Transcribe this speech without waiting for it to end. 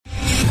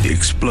The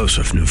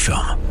explosive new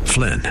film,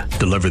 Flynn,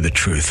 deliver the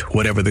truth,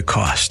 whatever the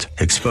cost,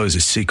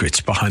 exposes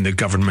secrets behind the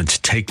government's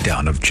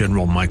takedown of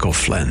General Michael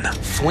Flynn.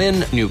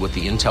 Flynn knew what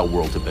the intel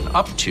world had been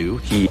up to.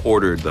 He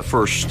ordered the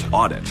first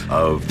audit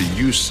of the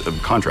use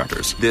of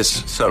contractors.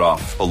 This set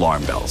off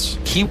alarm bells.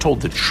 He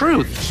told the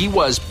truth. He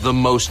was the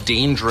most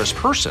dangerous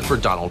person for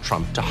Donald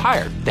Trump to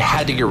hire. They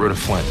had to get rid of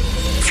Flynn.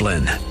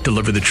 Flynn,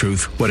 deliver the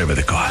truth, whatever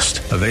the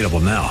cost. Available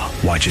now.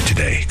 Watch it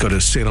today. Go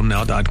to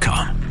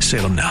salemnow.com.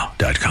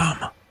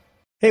 salemnow.com.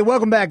 Hey,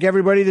 welcome back,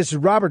 everybody. This is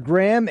Robert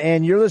Graham,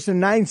 and you're listening to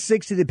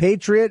 960 The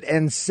Patriot,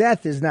 and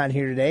Seth is not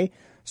here today,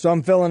 so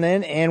I'm filling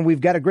in, and we've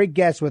got a great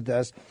guest with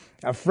us,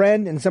 a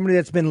friend and somebody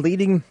that's been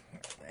leading,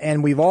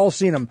 and we've all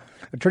seen him,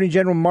 Attorney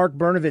General Mark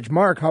Brnovich.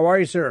 Mark, how are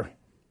you, sir?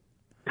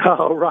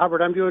 Oh,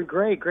 Robert, I'm doing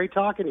great. Great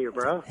talking to you,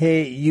 bro.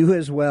 Hey, you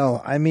as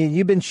well. I mean,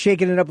 you've been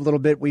shaking it up a little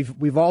bit.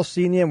 We've all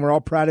seen you, and we're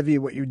all proud of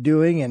you, what you're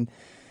doing,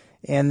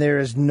 and there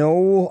is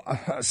no,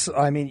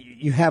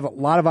 you have a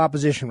lot of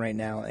opposition right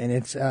now, and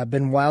it's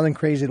been wild and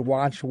crazy to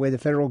watch the way the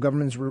federal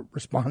government's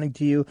responding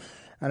to you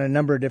on a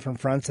number of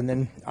different fronts. And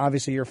then,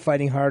 obviously, you're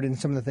fighting hard in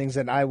some of the things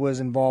that I was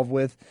involved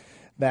with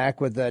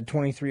back with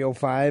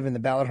 2305 and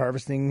the ballot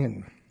harvesting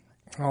and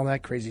all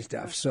that crazy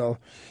stuff. So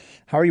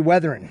how are you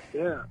weathering?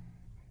 Yeah.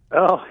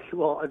 Oh,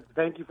 well,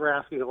 thank you for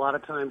asking. A lot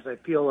of times I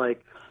feel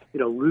like,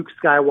 Luke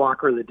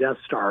Skywalker and the Death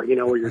Star,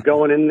 where you're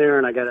going in there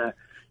and I got to,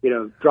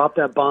 drop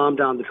that bomb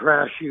down the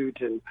trash chute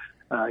and,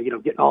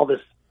 getting all this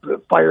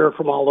fire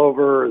from all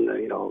over and,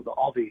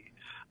 all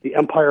the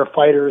Empire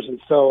fighters. And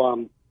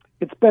so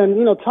it's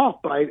been, tough,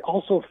 but I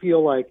also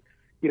feel like,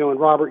 and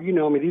Robert,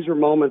 these are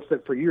moments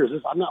that for years,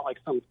 I'm not like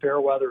some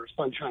fair weather or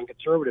sunshine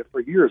conservative.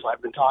 For years,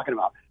 I've been talking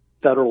about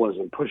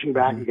federalism, pushing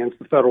back against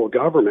the federal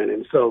government.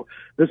 And so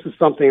this is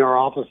something our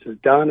office has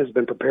done, has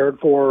been prepared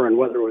for, and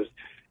whether it was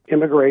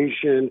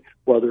immigration,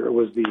 whether it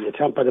was the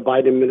attempt by the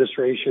Biden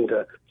administration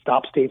to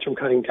stop states from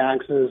cutting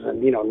taxes,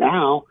 and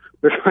now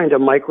they're trying to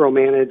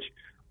micromanage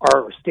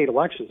our state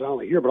elections, not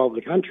only here but all over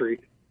the country.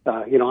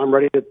 I'm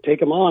ready to take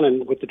them on,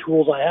 and with the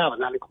tools I have,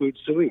 and that includes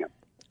suing them.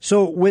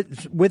 So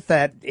with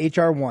that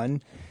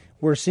HR1,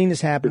 we're seeing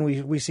this happen.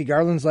 We see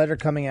Garland's letter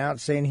coming out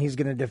saying he's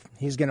going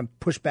to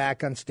push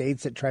back on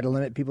states that try to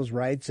limit people's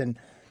rights, and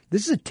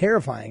this is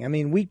terrifying. I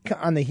mean, we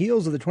on the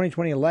heels of the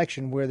 2020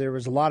 election, where there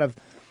was a lot of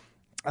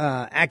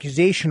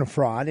accusation of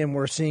fraud, and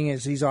we're seeing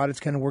as these audits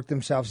kind of work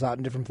themselves out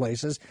in different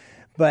places.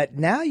 But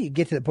now you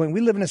get to the point,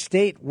 we live in a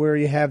state where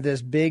you have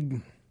this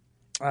big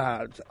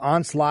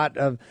onslaught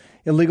of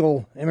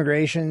illegal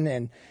immigration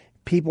and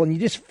people, and you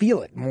just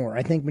feel it more,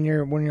 I think, when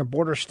you're a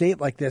border state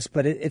like this.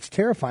 But it's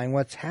terrifying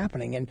what's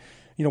happening. And,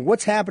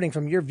 what's happening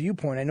from your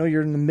viewpoint. I know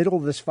you're in the middle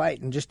of this fight,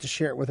 and just to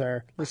share it with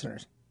our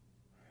listeners.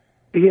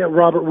 Yeah,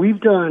 Robert,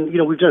 we've done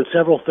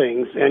several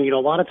things, and a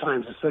lot of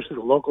times, especially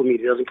the local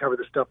media doesn't cover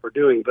the stuff we're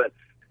doing. But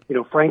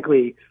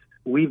frankly,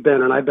 I've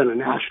been a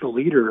national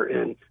leader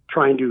in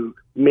trying to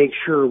make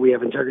sure we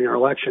have integrity in our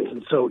elections.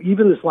 And so,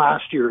 even this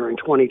last year during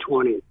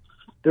 2020,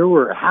 there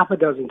were half a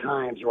dozen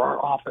times where our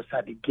office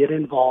had to get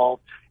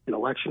involved in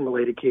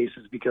election-related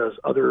cases because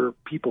other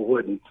people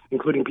wouldn't,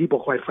 including people,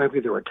 quite frankly,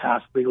 that were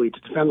tasked legally to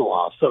defend the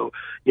law. So,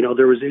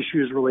 there was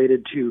issues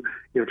related to,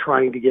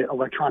 trying to get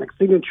electronic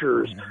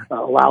signatures,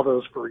 allow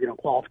those for,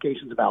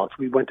 qualifications of ballots.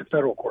 We went to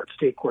federal court,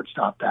 state court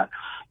stopped that.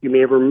 You may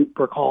have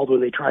recalled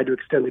when they tried to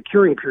extend the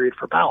curing period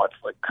for ballots,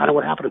 like kind of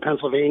what happened in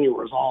Pennsylvania,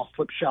 where it was all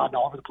slipshod and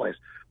all over the place.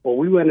 Well,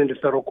 we went into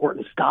federal court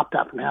and stopped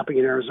that from happening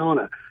in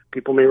Arizona.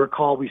 People may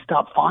recall we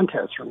stopped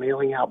Fontes from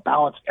mailing out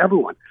ballots to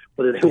everyone,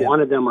 whether they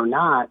wanted them or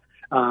not,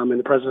 in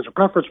the presidential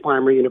preference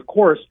primary. And of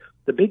course,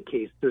 the big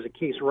case, there's a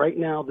case right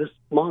now this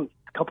month,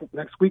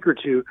 next week or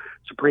two,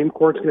 Supreme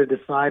Court's going to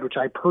decide, which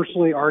I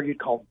personally argued,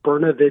 called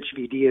Brnovich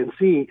v.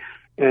 DNC.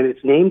 And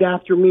it's named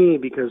after me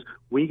because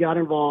we got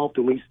involved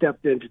and we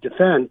stepped in to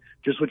defend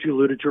just what you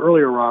alluded to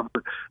earlier,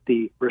 Robert,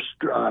 the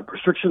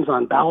restrictions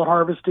on ballot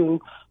harvesting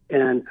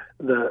and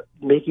the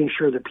making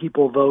sure that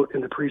people vote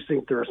in the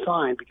precinct they're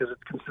assigned because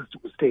it's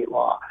consistent with state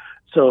law.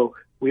 So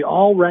we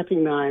all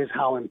recognize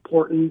how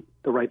important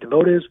the right to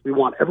vote is. We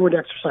want everyone to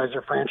exercise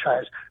their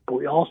franchise, but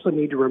we also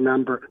need to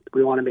remember that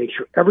we want to make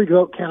sure every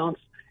vote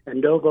counts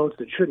and no votes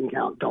that shouldn't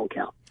count don't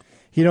count.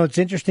 It's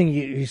interesting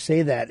you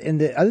say that.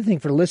 And the other thing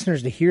for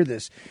listeners to hear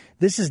this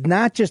is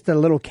not just a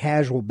little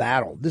casual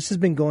battle. This has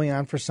been going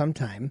on for some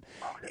time.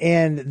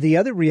 And the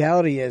other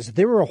reality is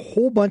there were a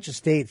whole bunch of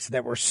states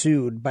that were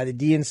sued by the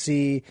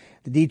DNC,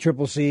 the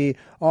DCCC,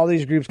 all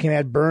these groups came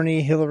at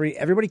Bernie, Hillary,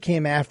 everybody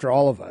came after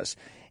all of us.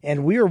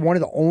 And we are one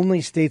of the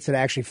only states that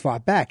actually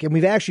fought back. And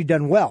we've actually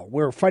done well.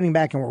 We're fighting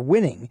back and we're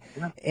winning.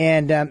 Yeah.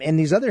 And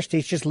these other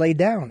states just laid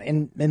down.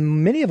 And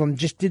many of them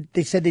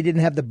they said they didn't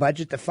have the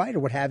budget to fight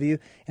or what have you.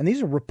 And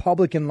these are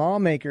Republican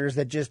lawmakers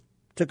that just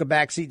took a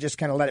back seat, just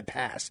kind of let it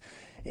pass.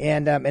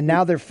 And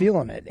now they're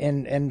feeling it.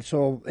 And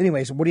so,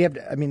 anyways, what do you have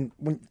to,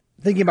 when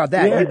thinking about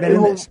that, you've been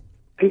in this.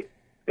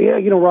 Yeah,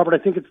 Robert, I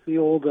think it's the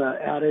old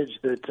adage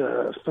that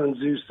Sun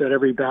Tzu said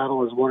every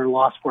battle is won and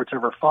lost before it's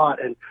ever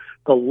fought. And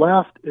the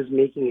left is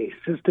making a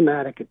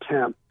systematic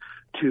attempt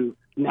to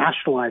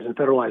nationalize and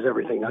federalize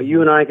everything. Now,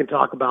 you and I can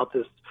talk about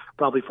this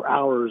probably for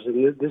hours,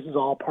 and this is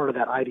all part of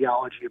that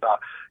ideology about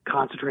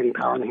concentrating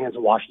power in the hands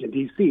of Washington,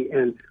 D.C.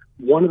 And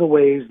one of the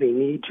ways they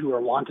need to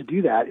or want to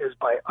do that is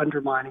by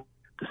undermining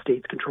the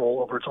state's control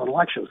over its own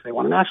elections. They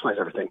want to nationalize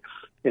everything.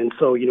 And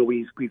so,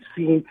 we've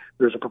seen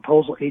there's a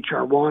proposal,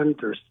 H.R. 1,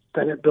 there's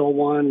Senate Bill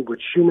 1,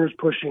 which Schumer's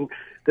pushing,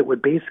 that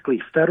would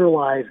basically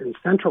federalize and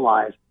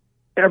centralize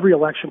every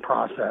election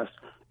process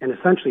and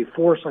essentially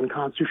force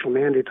unconstitutional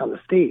mandates on the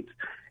states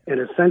and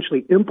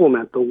essentially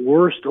implement the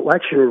worst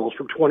election rules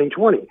from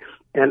 2020.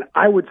 And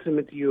I would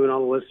submit to you and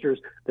all the listeners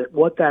that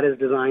what that is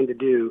designed to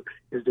do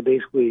is to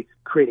basically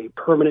create a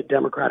permanent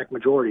Democratic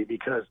majority,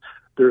 because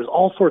there's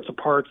all sorts of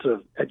parts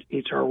of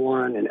H.R.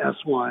 1 and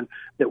S1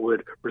 that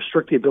would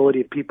restrict the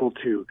ability of people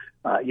to,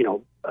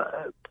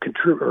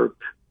 contribute or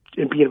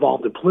be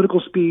involved in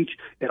political speech.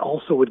 It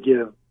also would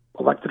give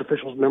elected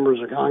officials,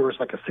 members of Congress,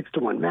 like a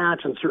 6-to-1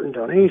 match on certain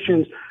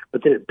donations,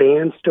 but then it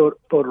bans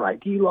voter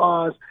ID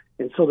laws.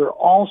 And so there are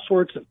all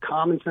sorts of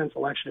common sense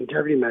election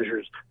integrity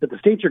measures that the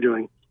states are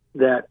doing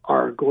that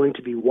are going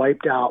to be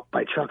wiped out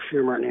by Chuck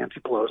Schumer and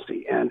Nancy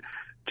Pelosi. And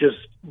just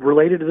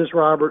related to this,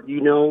 Robert,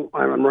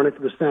 I'm running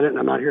for the Senate, and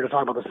I'm not here to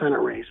talk about the Senate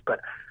race,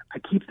 but I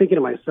keep thinking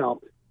to myself,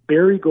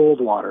 Barry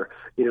Goldwater,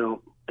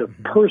 the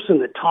person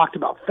that talked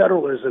about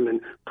federalism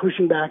and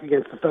pushing back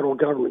against the federal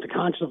government, the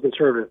conscious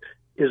conservative,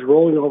 is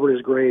rolling over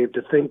his grave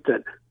to think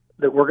that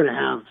we're going to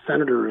have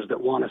senators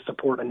that want to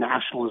support a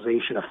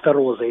nationalization, a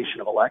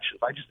federalization of elections.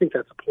 I just think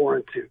that's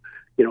abhorrent to,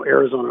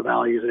 Arizona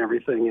values and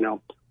everything,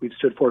 we've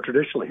stood for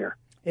traditionally here.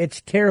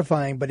 It's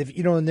terrifying, but if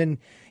and then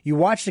you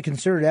watch the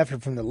concerted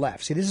effort from the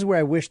left. See, this is where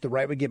I wish the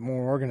right would get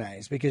more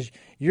organized, because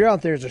you're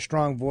out there as a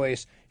strong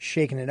voice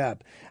shaking it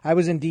up. I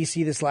was in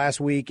D.C. this last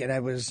week, and I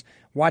was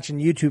watching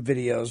YouTube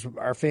videos.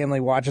 Our family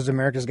watches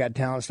America's Got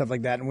Talent, stuff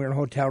like that, and we were in a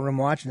hotel room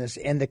watching this,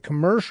 and the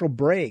commercial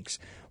breaks,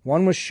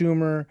 one was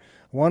Schumer,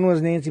 one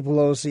was Nancy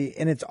Pelosi,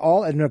 and it's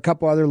all, and a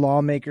couple other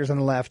lawmakers on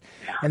the left.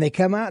 And they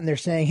come out and they're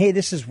saying, hey,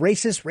 this is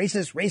racist,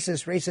 racist,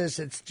 racist, racist.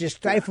 It's just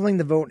stifling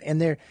the vote. And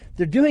they're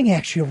doing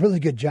actually a really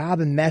good job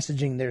in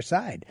messaging their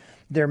side.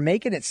 They're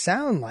making it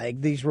sound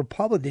like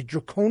the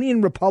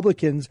draconian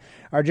Republicans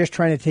are just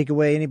trying to take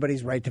away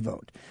anybody's right to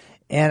vote.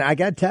 And I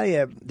got to tell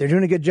you, they're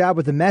doing a good job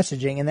with the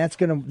messaging, and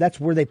that's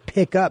where they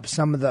pick up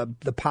some of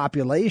the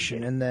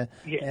population and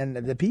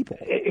the people.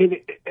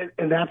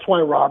 And that's why,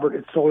 Robert,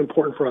 it's so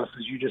important for us,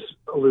 as you just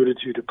alluded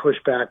to push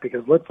back,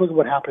 because let's look at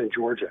what happened in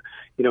Georgia.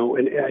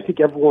 And I think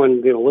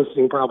everyone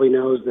listening probably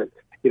knows that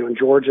in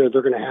Georgia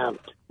they're going to have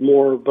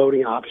more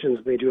voting options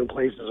than they do in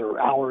places, or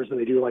hours than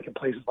they do like in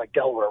places like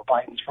Delaware, where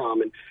Biden's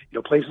from, and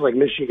places like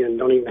Michigan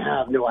don't even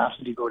have no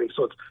absentee voting.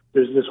 So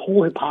there's this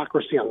whole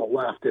hypocrisy on the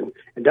left. And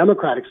in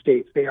Democratic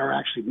states, they are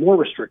actually more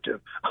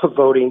restrictive of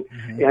voting,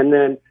 and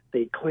then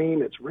they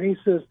claim it's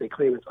racist, they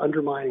claim it's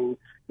undermining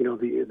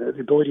the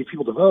ability of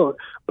people to vote.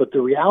 But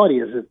the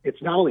reality is that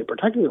it's not only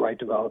protecting the right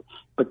to vote,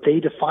 but they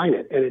define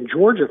it. And in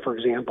Georgia, for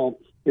example,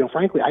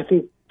 frankly, I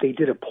think they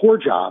did a poor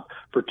job.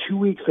 For 2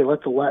 weeks, they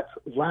let the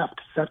left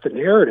set the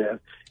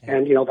narrative.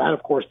 And, that,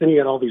 of course, then you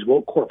had all these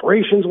woke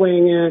corporations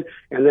weighing in.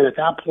 And then at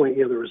that point,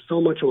 there was so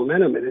much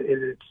momentum, and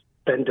it's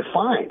been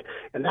defined.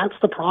 And that's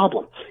the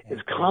problem, is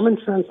common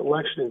sense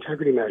election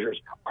integrity measures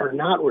are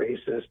not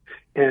racist.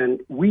 And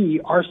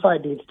our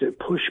side needs to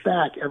push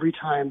back every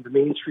time the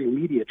mainstream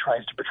media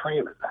tries to portray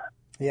them as that.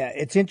 Yeah,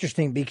 it's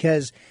interesting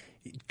because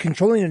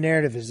controlling the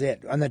narrative is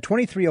it. On the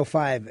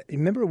 2305,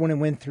 remember when it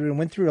went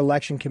through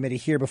election committee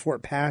here before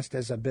it passed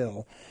as a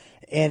bill,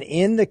 and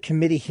in the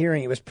committee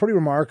hearing, it was pretty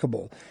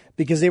remarkable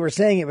because they were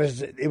saying it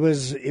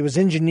was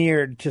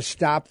engineered to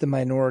stop the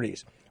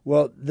minorities.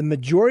 Well, the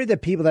majority of the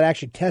people that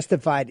actually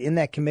testified in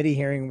that committee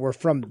hearing were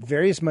from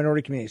various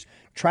minority communities,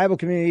 tribal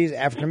communities,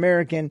 African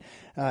American,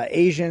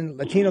 Asian,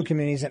 Latino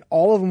communities, and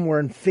all of them were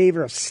in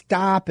favor of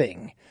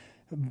stopping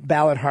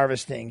ballot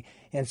harvesting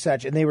and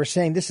such. And they were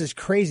saying, this is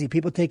crazy.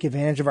 People take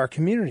advantage of our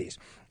communities.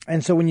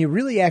 And so when you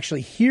really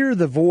actually hear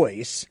the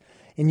voice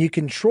and you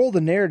control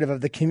the narrative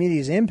of the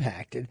communities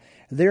impacted,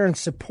 they're in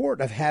support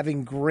of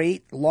having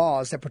great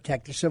laws that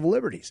protect their civil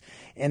liberties.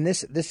 And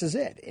this is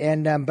it.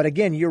 And but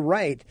again, you're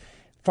right.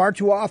 Far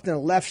too often the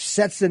left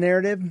sets the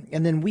narrative,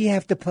 and then we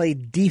have to play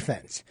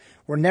defense.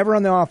 We're never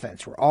on the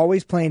offense. We're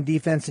always playing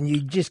defense, and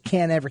you just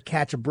can't ever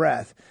catch a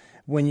breath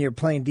when you're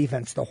playing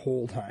defense the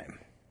whole time.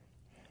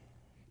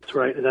 That's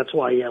right, and that's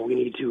why, we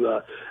need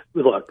to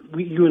look.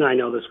 You and I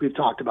know this. We've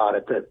talked about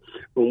it, that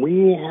when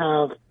we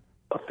have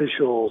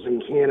officials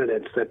and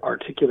candidates that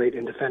articulate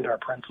and defend our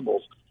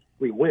principles,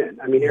 we win.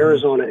 I mean,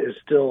 Arizona is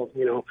still,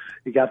 you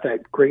got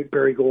that great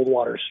Barry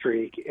Goldwater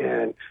streak,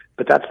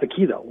 but that's the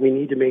key, though. We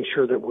need to make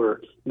sure that we're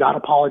not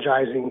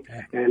apologizing.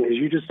 And as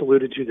you just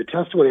alluded to, the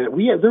testimony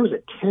that there was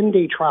a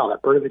 10-day trial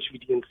at Brnovich v.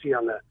 DNC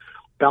on the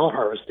ballot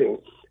harvesting.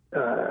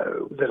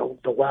 That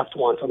the left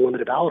wants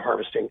unlimited ballot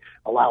harvesting,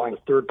 allowing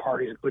third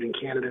parties, including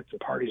candidates and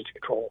parties, to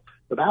control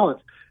the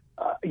ballots.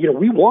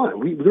 We won.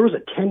 There was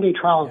a 10-day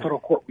trial in federal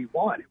court. We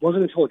won. It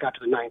wasn't until it got to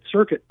the Ninth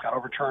Circuit, got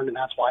overturned, and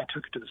that's why I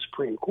took it to the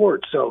Supreme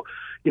Court. So,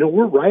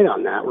 we're right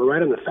on that. We're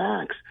right on the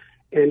facts.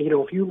 And,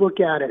 if you look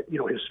at it,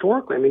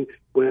 historically, I mean,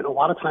 when a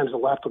lot of times the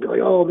left will be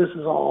like, oh, this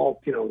is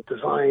all,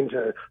 designed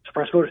to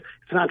suppress voters.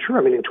 It's not true.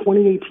 I mean, in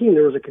 2018,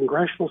 there was a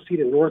congressional seat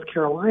in North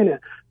Carolina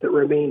that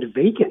remained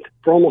vacant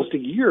for almost a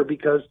year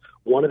because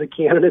one of the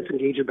candidates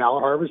engaged in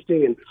ballot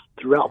harvesting and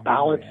threw out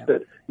ballots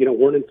that,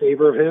 weren't in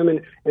favor of him.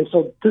 And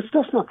so this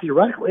stuff's not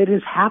theoretical. It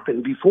has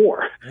happened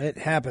before. It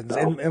happens.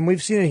 So. And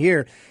we've seen it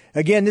here.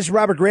 Again, this is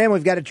Robert Graham.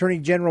 We've got Attorney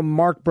General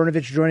Mark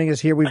Brnovich joining us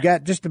here. We've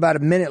got just about a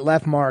minute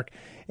left, Mark.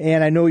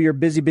 And I know you're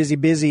busy.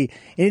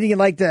 Anything you'd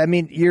like to? I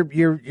mean,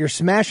 you're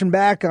smashing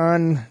back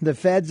on the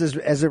feds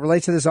as it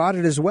relates to this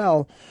audit as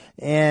well.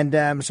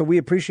 And so we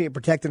appreciate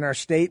protecting our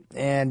state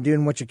and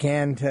doing what you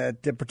can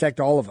to protect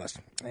all of us.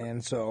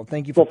 And so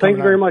thank you for thank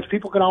you very much.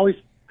 People can always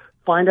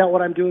find out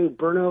what I'm doing.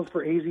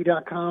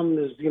 BurnoForAZ.com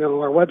is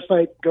our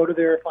website. Go to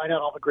there, find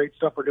out all the great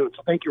stuff we're doing.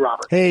 So thank you,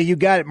 Robert. Hey, you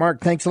got it,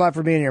 Mark. Thanks a lot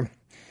for being here.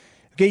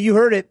 Okay, you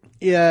heard it.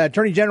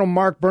 Attorney General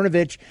Mark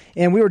Brnovich,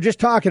 and we were just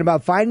talking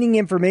about finding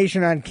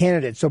information on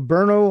candidates. So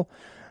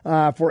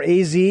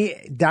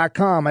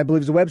BurnoForAZ.com, I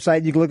believe, is the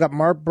website. You can look up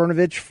Mark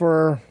Brnovich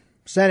for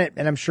Senate,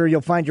 and I'm sure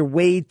you'll find your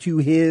way to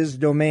his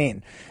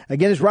domain.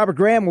 Again, this is Robert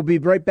Graham. We'll be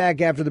right back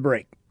after the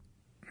break.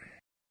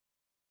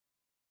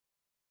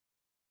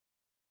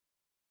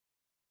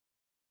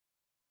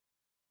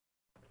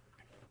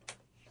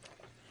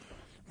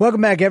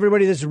 Welcome back,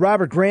 everybody. This is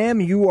Robert Graham.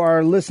 You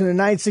are listening to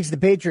 960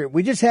 The Patriot.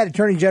 We just had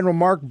Attorney General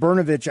Mark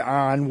Brnovich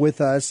on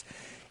with us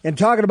and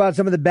talking about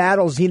some of the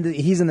battles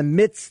he's in the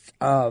midst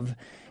of.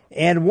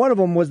 And one of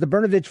them was the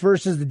Brnovich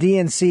versus the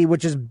DNC,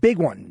 which is a big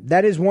one.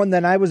 That is one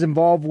that I was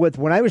involved with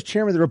when I was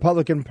chairman of the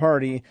Republican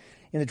Party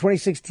in the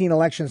 2016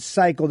 election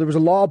cycle. There was a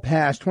law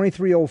passed,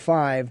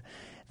 2305,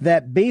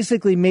 that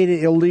basically made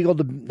it illegal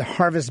to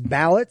harvest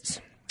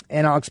ballots.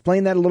 And I'll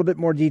explain that a little bit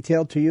more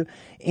detail to you.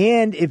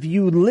 And if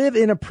you live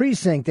in a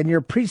precinct and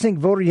you're a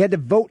precinct voter, you had to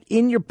vote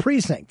in your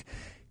precinct.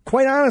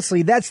 Quite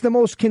honestly, that's the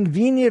most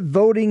convenient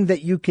voting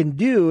that you can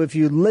do if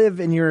you live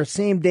and you're a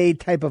same-day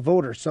type of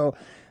voter. So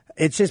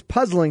it's just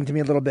puzzling to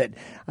me a little bit.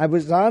 I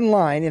was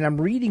online, and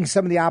I'm reading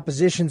some of the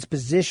opposition's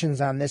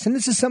positions on this. And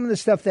this is some of the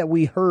stuff that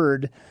we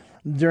heard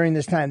during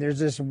this time. There's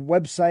this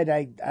website,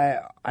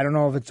 I don't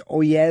know if it's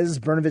OYES,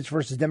 Brnovich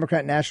versus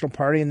Democrat National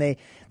Party, and they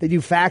do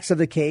facts of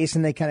the case,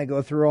 and they kind of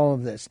go through all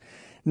of this.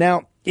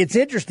 Now, it's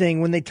interesting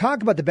when they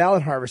talk about the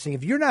ballot harvesting.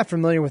 If you're not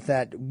familiar with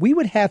that, we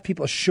would have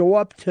people show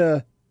up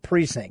to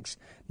precincts,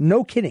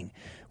 no kidding,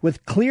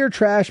 with clear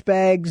trash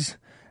bags,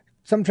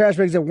 some trash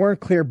bags that weren't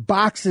clear,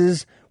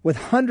 boxes with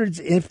hundreds,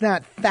 if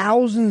not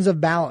thousands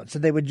of ballots that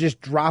they would just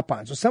drop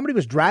on. So somebody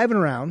was driving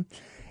around,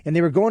 and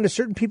they were going to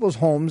certain people's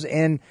homes,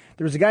 and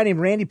there was a guy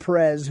named Randy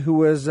Perez who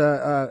was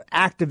an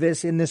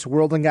activist in this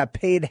world and got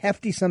paid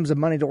hefty sums of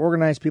money to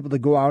organize people to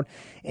go out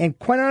and,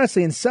 quite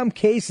honestly, in some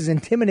cases,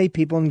 intimidate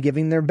people in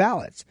giving their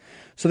ballots.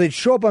 So they'd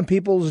show up on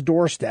people's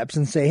doorsteps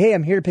and say, hey,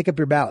 I'm here to pick up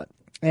your ballot.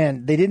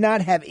 And they did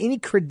not have any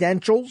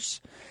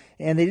credentials,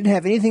 and they didn't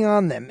have anything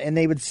on them. And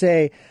they would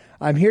say,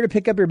 I'm here to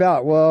pick up your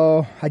ballot.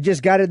 Well, I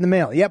just got it in the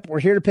mail. Yep,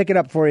 we're here to pick it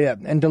up for you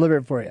and deliver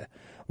it for you.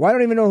 Well, I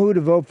don't even know who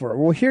to vote for.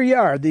 Well, here you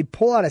are. They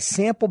pull out a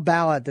sample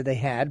ballot that they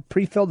had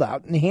pre-filled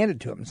out, and they hand it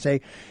to them and say,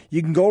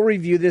 you can go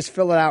review this,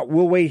 fill it out.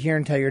 We'll wait here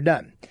until you're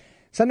done.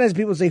 Sometimes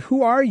people say,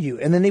 who are you?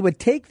 And then they would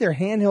take their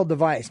handheld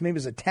device, maybe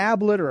it's a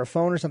tablet or a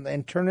phone or something,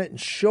 and turn it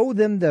and show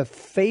them the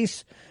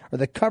face or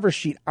the cover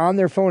sheet on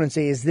their phone and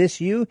say, is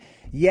this you?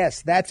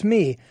 Yes, that's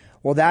me.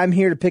 Well, I'm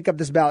here to pick up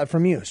this ballot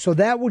from you. So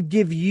that would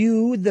give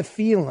you the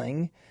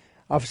feeling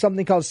of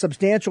something called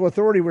substantial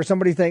authority, where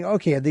somebody think,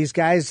 okay, these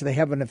guys, they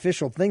have an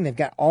official thing. They've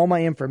got all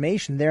my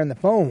information there on the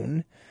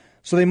phone,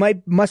 so they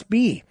must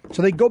be.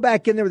 So they go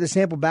back in there with a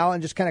sample ballot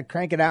and just kind of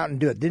crank it out and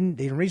do it. They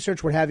didn't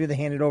research, what have you, they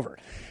hand it over.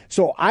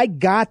 So I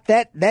got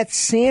that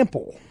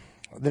sample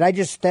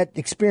that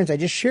experience I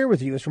just shared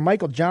with you is from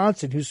Michael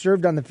Johnson, who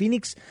served on the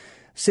Phoenix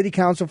City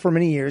Council for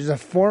many years, a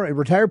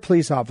retired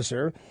police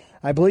officer.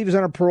 I believe he's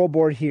on a parole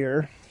board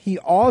here. He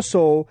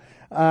also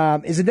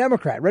is a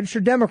Democrat,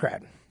 registered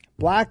Democrat,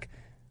 black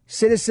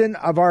citizen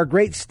of our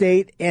great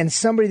state, and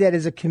somebody that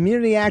is a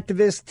community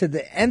activist to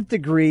the nth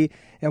degree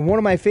and one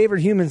of my favorite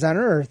humans on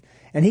earth.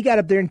 And he got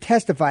up there and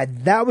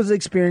testified. That was the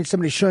experience,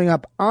 somebody showing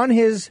up on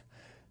his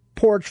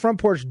front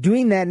porch,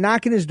 doing that,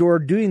 knocking his door,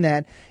 doing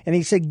that. And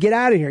he said, get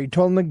out of here. He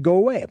told him to go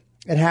away.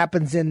 It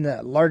happens in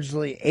the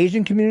largely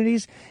Asian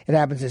communities. It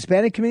happens in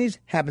Hispanic communities,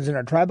 happens in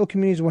our tribal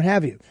communities, what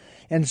have you.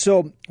 And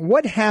so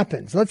what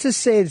happens? Let's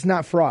just say it's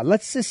not fraud.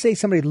 Let's just say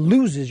somebody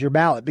loses your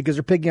ballot because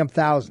they're picking up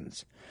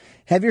thousands.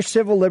 Have your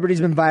civil liberties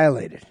been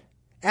violated?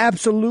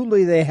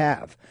 Absolutely they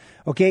have.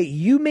 Okay,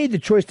 you made the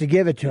choice to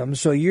give it to them,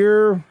 so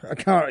you're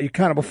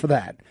accountable for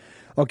that.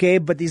 Okay,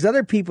 but these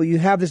other people, you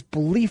have this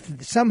belief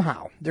that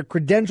somehow they're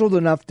credentialed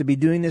enough to be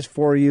doing this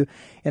for you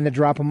and to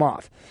drop them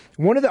off.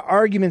 One of the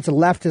arguments the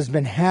left has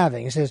been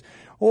having, it says,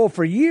 oh,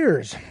 for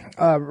years,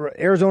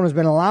 Arizona has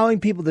been allowing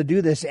people to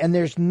do this, and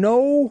there's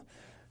no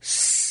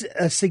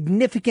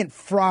significant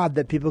fraud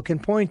that people can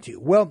point to.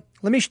 Well,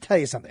 let me tell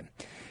you something.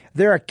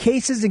 There are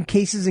cases and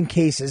cases and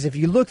cases, if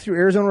you look through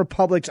Arizona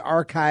Republic's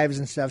archives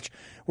and stuff,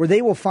 where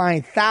they will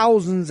find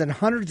thousands and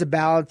hundreds of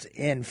ballots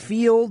in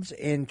fields,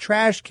 in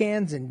trash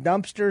cans, in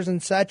dumpsters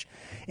and such,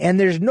 and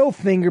there's no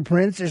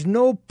fingerprints, there's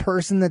no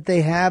person that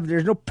they have,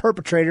 there's no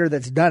perpetrator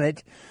that's done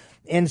it,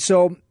 and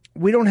so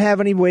we don't have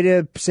any way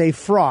to say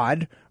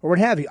fraud or what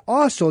have you.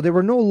 Also, there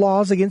were no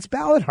laws against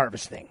ballot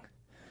harvesting.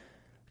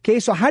 Okay,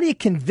 so how do you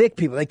convict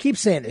people? They keep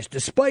saying this.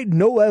 Despite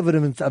no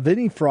evidence of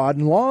any fraud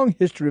and long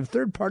history of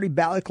third-party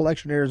ballot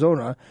collection in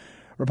Arizona,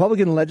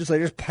 Republican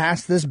legislators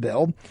passed this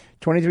bill,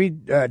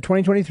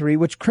 2023,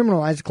 which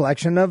criminalized the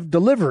collection of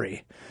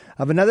delivery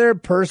of another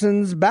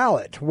person's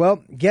ballot.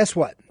 Well, guess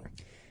what?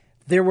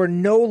 There were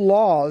no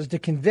laws to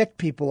convict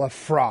people of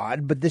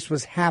fraud, but this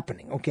was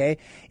happening, okay?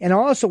 And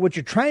also what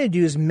you're trying to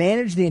do is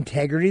manage the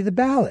integrity of the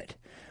ballot.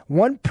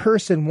 One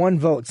person, one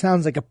vote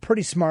sounds like a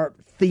pretty smart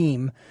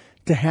theme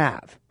to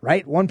have,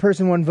 right? One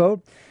person, one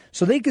vote.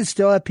 So they could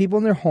still have people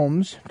in their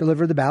homes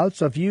deliver the ballot.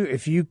 So if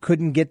you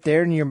couldn't get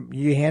there and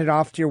you hand it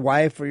off to your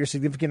wife or your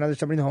significant other,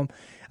 somebody in the home,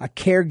 a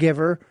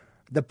caregiver,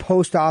 the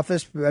post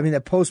office,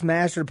 the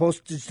postmaster, the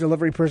postage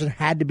delivery person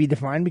had to be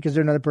defined because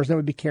they're another person that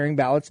would be carrying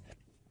ballots.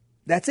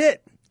 That's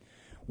it.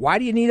 Why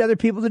do you need other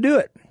people to do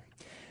it?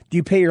 Do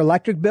you pay your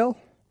electric bill?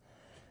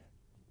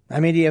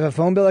 Do you have a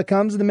phone bill that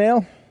comes in the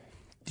mail?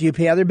 Do you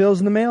pay other bills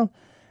in the mail?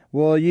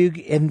 Well,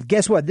 and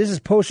guess what? This is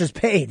postage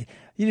paid.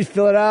 You just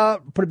fill it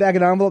out, put it back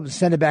in an envelope, and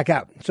send it back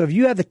out. So if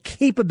you have the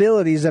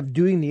capabilities of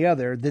doing the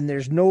other, then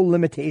there's no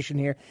limitation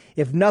here.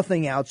 If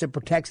nothing else, it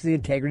protects the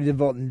integrity of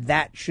the vote, and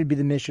that should be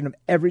the mission of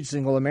every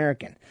single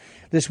American.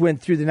 This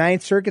went through the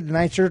Ninth Circuit. The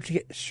Ninth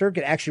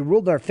Circuit actually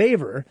ruled in our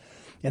favor,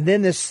 and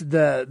then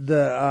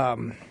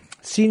the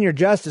senior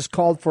justice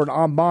called for an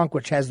en banc,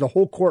 which has the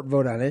whole court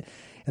vote on it,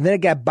 and then it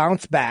got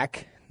bounced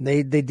back.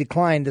 They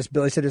declined this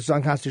bill. They said it's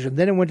unconstitutional.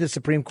 Then it went to the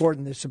Supreme Court,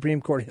 and the Supreme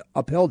Court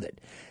upheld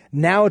it.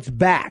 Now it's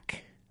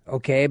back,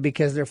 okay,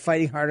 because they're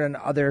fighting hard on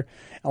other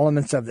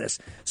elements of this.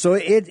 So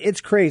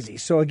it's crazy.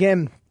 So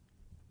again,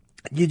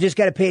 you just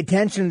got to pay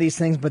attention to these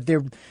things, but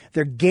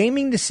they're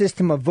gaming the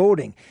system of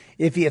voting.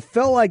 If you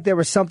felt like there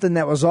was something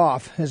that was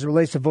off as it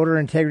relates to voter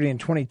integrity in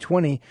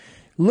 2020,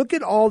 look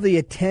at all the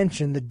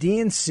attention the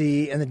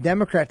DNC and the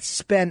Democrats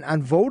spent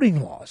on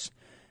voting laws.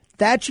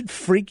 That should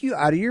freak you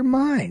out of your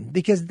mind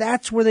because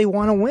that's where they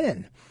want to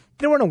win.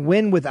 They don't want to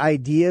win with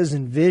ideas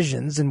and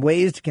visions and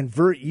ways to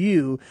convert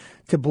you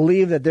to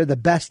believe that they're the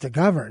best to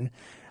govern.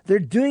 They're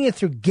doing it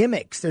through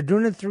gimmicks. They're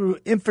doing it through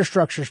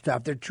infrastructure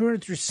stuff. They're doing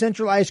it through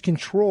centralized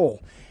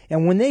control.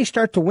 And when they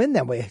start to win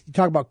that way, you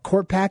talk about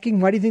court packing.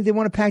 Why do you think they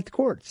want to pack the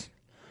courts?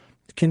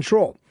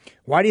 Control.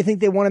 Why do you think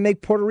they want to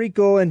make Puerto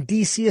Rico and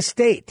D.C. a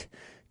state?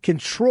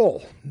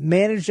 Control,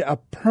 manage a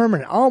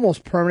permanent,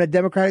 almost permanent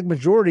Democratic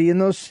majority in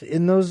those,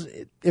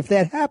 if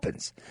that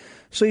happens.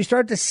 So you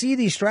start to see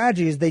these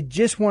strategies. They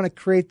just want to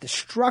create the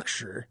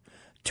structure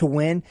to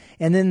win,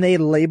 and then they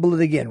label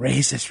it again.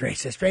 Racist,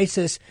 racist,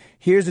 racist.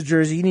 Here's a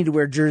jersey. You need to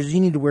wear jersey. You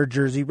need to wear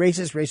jersey.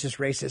 Racist, racist,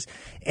 racist.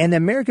 And the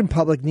American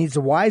public needs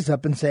to wise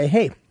up and say,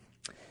 hey,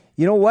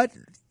 you know what?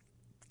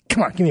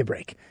 Come on, give me a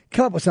break.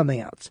 Come up with something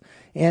else.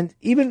 And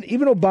even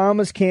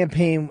Obama's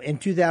campaign in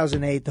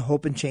 2008, the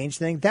Hope and Change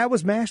thing, that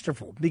was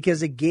masterful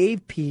because it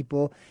gave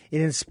people, it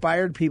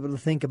inspired people to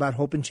think about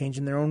hope and change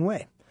in their own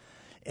way.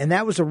 And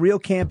that was a real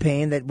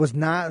campaign that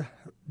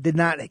did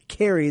not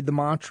carry the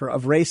mantra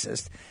of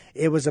racist.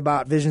 It was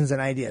about visions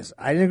and ideas.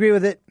 I didn't agree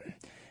with it,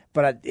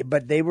 but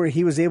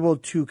he was able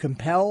to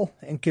compel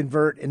and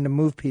convert and to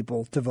move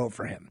people to vote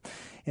for him.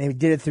 And he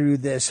did it through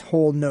this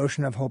whole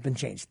notion of hope and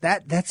change.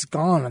 That's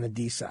gone on the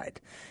D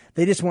side.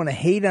 They just want to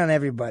hate on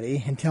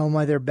everybody and tell them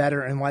why they're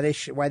better and why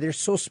they're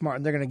so smart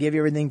and they're going to give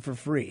you everything for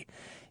free.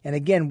 And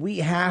again, we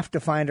have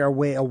to find our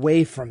way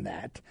away from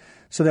that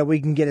so that we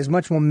can get as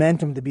much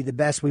momentum to be the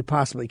best we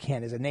possibly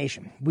can as a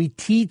nation. We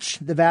teach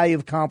the value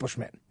of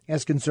accomplishment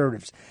as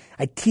conservatives.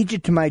 I teach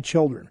it to my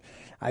children.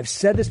 I've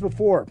said this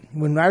before.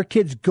 When our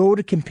kids go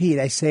to compete,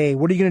 I say,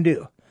 what are you going to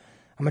do?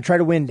 I'm going to try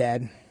to win,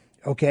 Dad.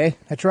 Okay,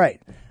 that's right.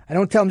 I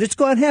don't tell them, just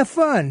go out and have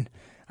fun.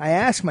 I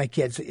ask my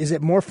kids, is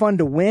it more fun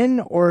to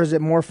win or is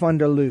it more fun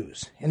to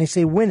lose? And they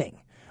say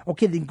winning.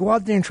 Okay, then go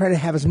out there and try to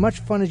have as much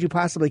fun as you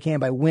possibly can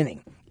by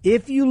winning.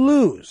 If you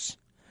lose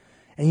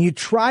and you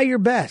try your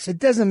best, it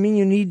doesn't mean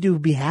you need to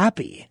be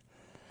happy.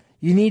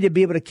 You need to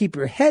be able to keep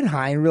your head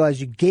high and realize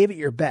you gave it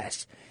your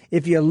best.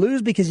 If you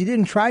lose because you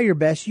didn't try your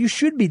best, you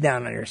should be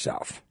down on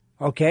yourself,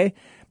 okay?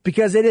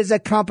 Because it is a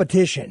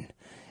competition.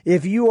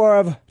 If you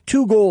have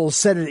 2 goals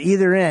set at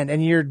either end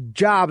and your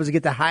job is to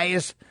get the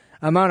highest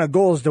amount of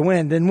goals to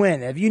win, then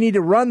win. If you need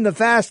to run the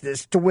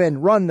fastest to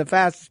win, run the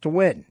fastest to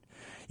win.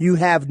 You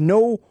have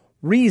no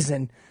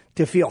reason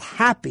to feel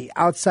happy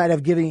outside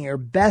of giving your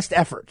best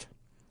effort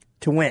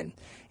to win.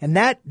 And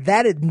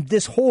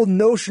this whole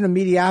notion of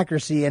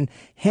mediocrity and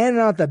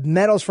handing out the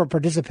medals for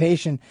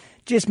participation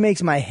just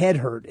makes my head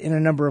hurt in a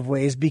number of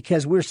ways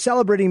because we're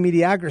celebrating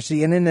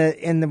mediocrity. And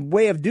in the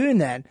way of doing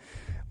that,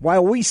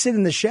 while we sit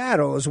in the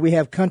shadows, we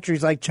have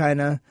countries like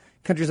China,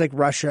 countries like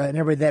Russia and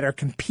everybody that are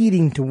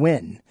competing to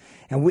win.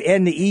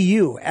 And the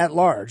EU at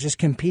large is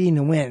competing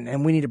to win,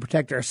 and we need to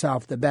protect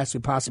ourselves the best we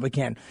possibly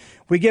can.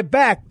 We get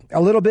back,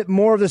 a little bit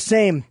more of the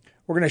same.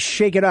 We're going to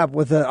shake it up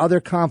with the other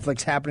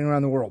conflicts happening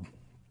around the world.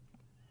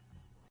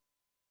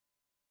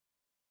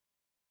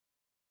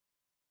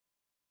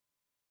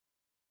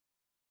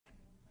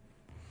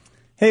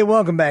 Hey,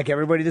 welcome back,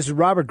 everybody. This is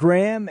Robert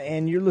Graham,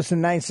 and you're listening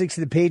to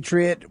 960 The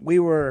Patriot. We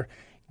were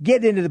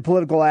getting into the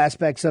political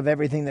aspects of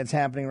everything that's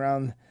happening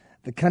around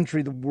the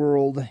country, the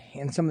world,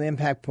 and some of the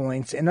impact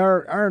points, and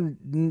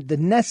the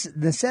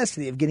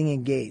necessity of getting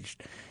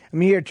engaged. I'm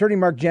here, Attorney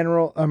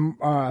General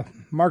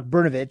Mark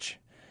Brnovich,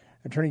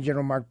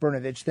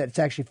 that's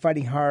actually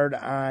fighting hard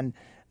on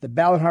the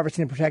ballot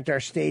harvesting to protect our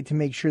state to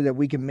make sure that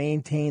we can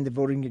maintain the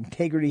voting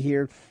integrity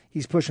here.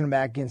 He's pushing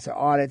back against the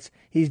audits.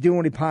 He's doing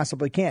what he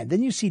possibly can.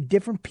 Then you see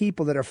different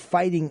people that are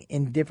fighting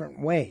in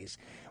different ways.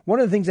 One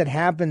of the things that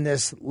happened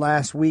this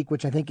last week,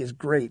 which I think is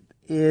great,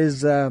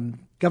 is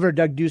Governor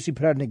Doug Ducey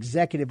put out an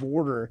executive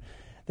order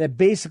that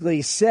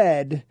basically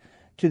said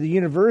to the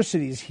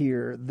universities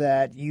here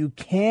that you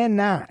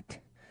cannot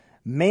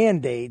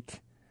mandate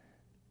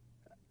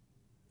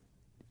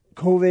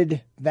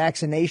COVID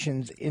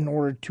vaccinations in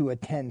order to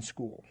attend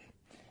school.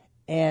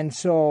 And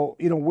so,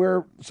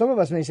 where some of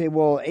us may say,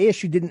 well,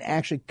 ASU didn't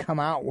actually come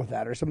out with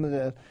that, or some of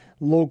the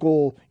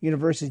local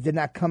universities did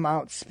not come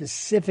out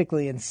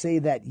specifically and say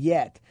that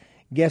yet.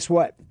 Guess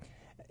what?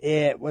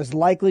 It was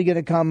likely going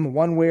to come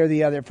one way or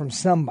the other from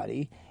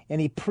somebody, and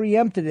he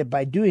preempted it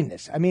by doing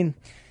this. I mean,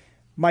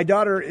 my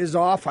daughter is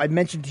off. I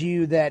mentioned to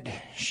you that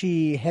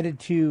she headed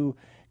to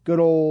good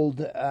old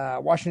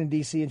Washington,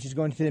 D.C., and she's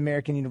going to the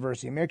American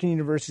University. American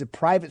University is a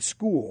private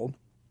school,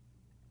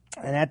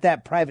 and at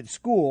that private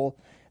school,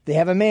 they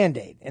have a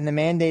mandate, and the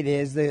mandate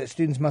is the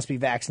students must be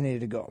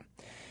vaccinated to go.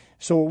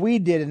 So what we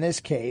did in this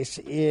case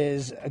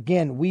is,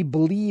 again, we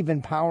believe in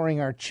empowering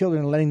our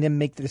children and letting them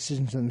make the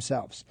decisions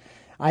themselves.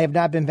 I have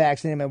not been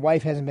vaccinated. My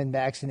wife hasn't been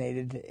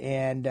vaccinated,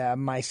 and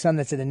my son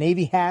that's in the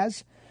Navy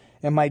has,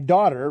 and my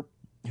daughter,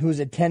 who's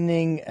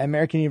attending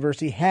American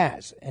University,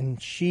 has. And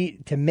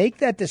to make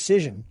that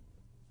decision,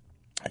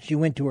 she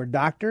went to her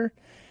doctor.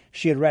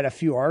 She had read a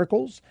few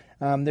articles.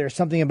 There's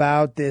something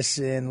about this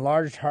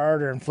enlarged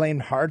heart or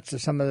inflamed hearts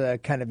of some of the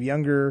kind of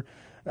younger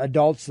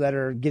adults that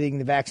are getting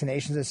the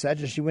vaccinations and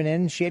such. And she went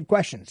in and she had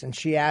questions, and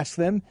she asked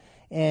them,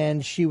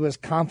 and she was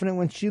confident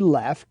when she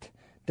left.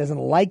 Doesn't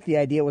like the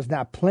idea, was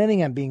not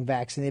planning on being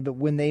vaccinated, but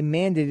when they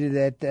mandated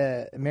it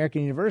at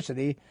American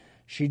University,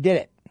 she did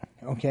it,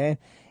 okay?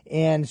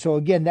 And so,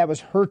 again, that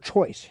was her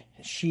choice.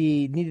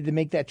 She needed to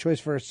make that choice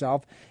for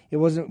herself. It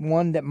wasn't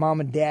one that mom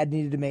and dad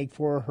needed to make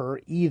for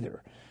her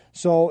either.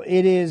 So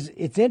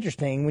it's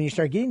interesting when you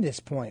start getting to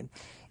this point.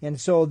 And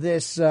so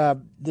this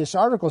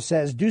article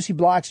says, Ducey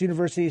blocks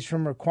universities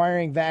from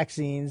requiring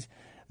vaccines,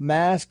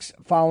 masks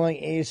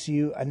following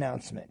ASU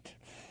announcement.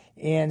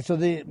 And so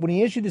when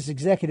he issued this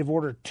executive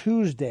order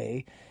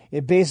Tuesday,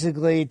 it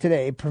basically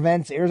today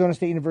prevents Arizona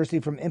State University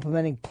from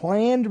implementing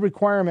planned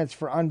requirements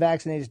for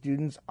unvaccinated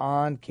students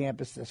on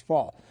campus this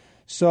fall.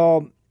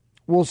 So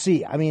we'll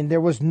see. I mean,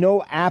 there was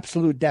no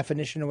absolute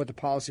definition of what the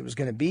policy was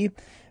going to be.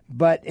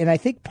 And I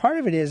think part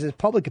of it is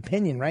public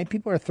opinion, right?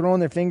 People are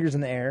throwing their fingers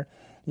in the air.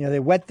 They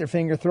wet their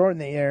finger, throw it in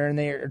the air, and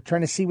they're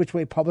trying to see which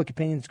way public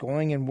opinion is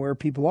going and where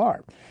people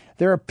are.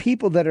 There are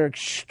people that are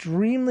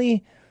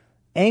extremely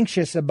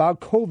anxious about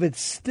COVID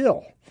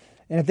still.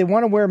 And if they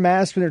want to wear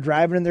masks when they're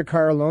driving in their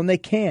car alone, they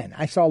can.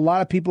 I saw a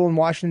lot of people in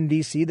Washington,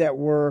 D.C. that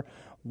were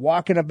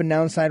walking up and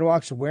down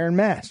sidewalks wearing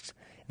masks.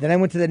 Then I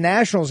went to the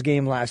Nationals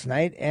game last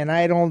night, and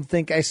I don't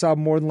think I saw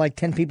more than like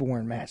 10 people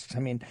wearing masks. I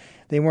mean,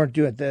 they weren't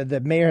doing it. The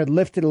mayor had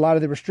lifted a lot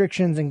of the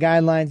restrictions and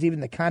guidelines, even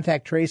the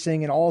contact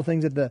tracing and all the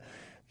things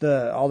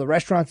that all the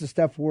restaurants and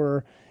stuff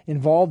were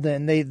involved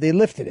in. They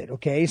lifted it,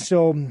 okay?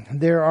 So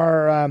there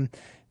are...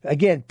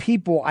 Again,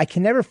 people, I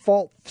can never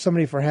fault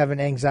somebody for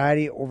having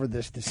anxiety over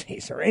this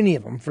disease, or any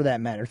of them for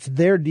that matter. It's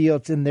their deal.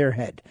 It's in their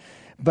head.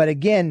 But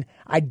again,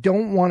 I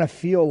don't want to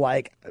feel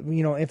like,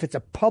 if it's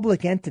a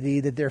public entity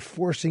that they're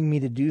forcing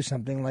me to do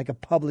something like a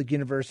public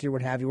university or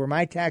what have you, where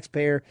my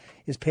taxpayer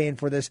is paying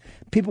for this.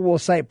 People will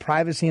cite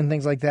privacy and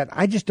things like that.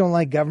 I just don't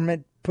like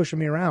government pushing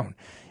me around,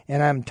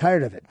 and I'm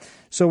tired of it.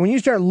 So when you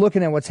start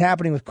looking at what's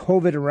happening with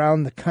COVID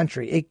around the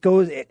country,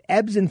 it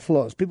ebbs and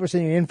flows. People are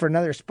saying you're in for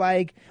another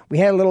spike. We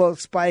had a little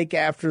spike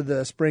after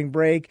the spring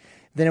break.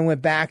 Then it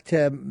went back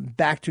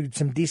to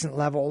some decent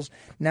levels.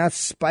 Now it's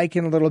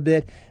spiking a little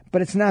bit,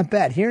 but it's not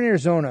bad. Here in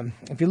Arizona,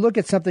 if you look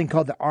at something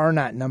called the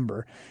R0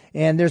 number,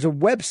 and there's a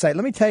website.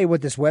 Let me tell you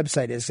what this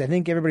website is. I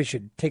think everybody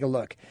should take a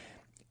look.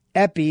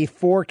 EPI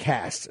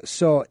Forecasts.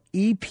 So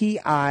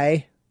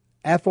EPI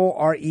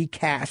FORE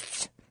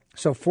casts.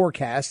 So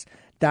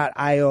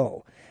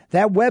forecasts.io.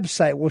 That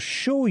website will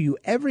show you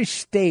every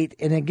state,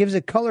 and it gives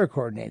it color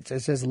coordinates.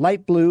 It says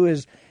light blue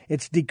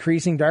it's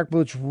decreasing, dark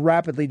blue it's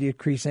rapidly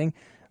decreasing,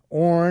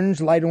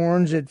 orange, light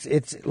orange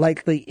it's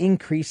likely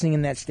increasing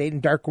in that state,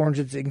 and dark orange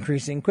it's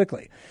increasing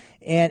quickly.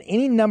 And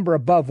any number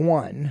above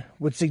 1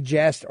 would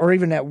suggest, or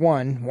even at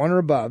 1 or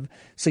above,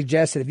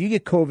 suggests that if you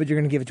get COVID, you're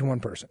going to give it to one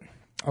person.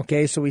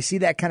 Okay, so we see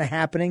that kind of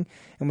happening,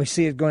 and we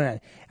see it going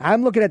on.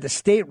 I'm looking at the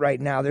state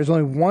right now. There's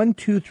only 1,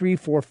 2, 3,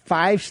 4,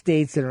 5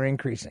 states that are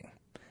increasing.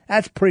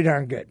 That's pretty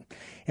darn good.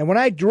 And when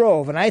I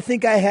drove, and I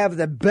think I have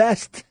the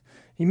best,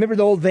 you remember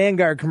the old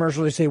Vanguard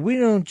commercial? They say, we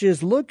don't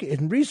just look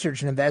and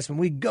research an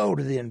investment, we go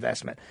to the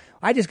investment.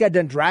 I just got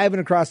done driving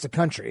across the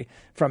country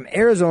from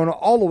Arizona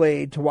all the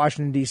way to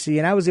Washington, D.C.,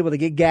 and I was able to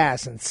get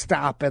gas and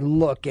stop and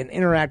look and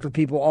interact with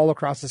people all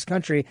across this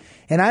country.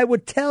 And I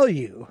would tell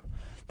you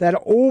that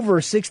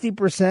over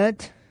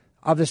 60%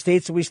 of the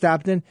states that we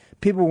stopped in,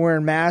 people were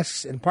wearing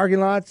masks in parking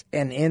lots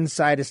and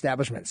inside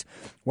establishments.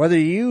 Whether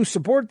you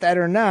support that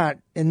or not,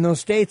 in those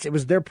states, it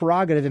was their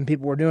prerogative and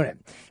people were doing it.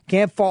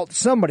 Can't fault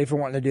somebody for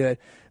wanting to do it,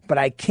 but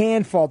I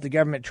can fault the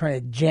government trying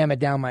to jam it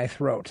down my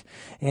throat.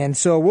 And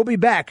so we'll be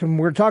back, and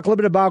we're going to talk a little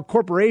bit about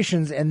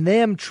corporations and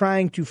them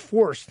trying to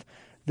force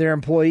their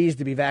employees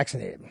to be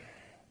vaccinated.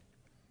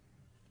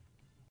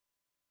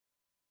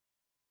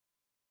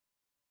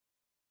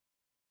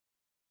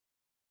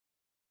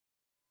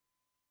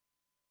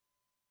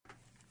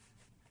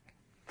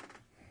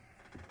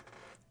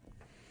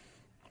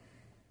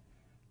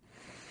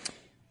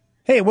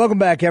 Hey, welcome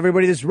back,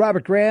 everybody. This is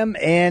Robert Graham,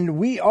 and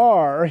we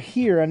are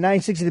here on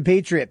 960 The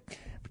Patriot.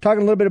 We're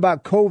talking a little bit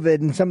about COVID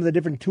and some of the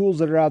different tools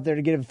that are out there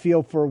to get a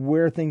feel for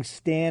where things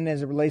stand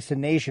as it relates to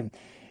the nation.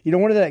 You know,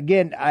 one of the,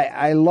 again,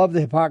 I love the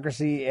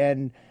hypocrisy,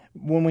 and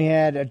when we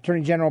had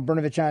Attorney General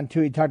Brnovich on,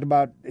 too, he talked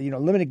about,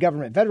 limited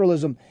government,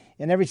 federalism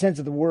in every sense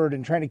of the word,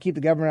 and trying to keep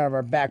the government out of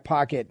our back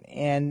pocket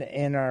and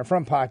in our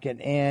front pocket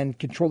and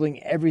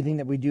controlling everything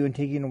that we do and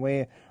taking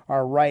away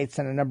our rights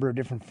on a number of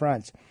different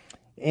fronts.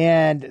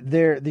 And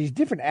there are these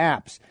different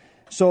apps.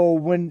 So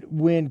when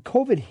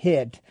COVID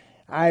hit,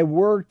 I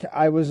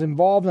was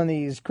involved on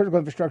these critical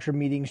infrastructure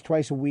meetings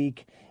twice a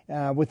week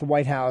with the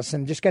White House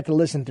and just got to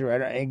listen through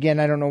it. Again,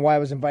 I don't know why I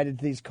was invited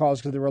to these calls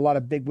because there were a lot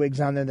of big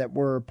wigs on there that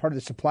were part of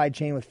the supply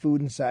chain with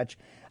food and such.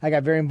 I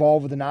got very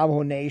involved with the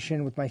Navajo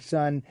Nation with my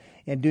son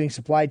and doing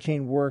supply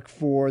chain work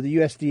for the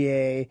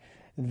USDA,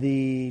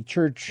 the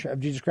Church of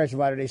Jesus Christ of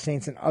Latter-day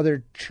Saints, and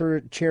other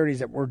charities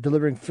that were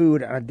delivering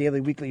food on a daily,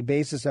 weekly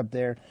basis up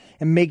there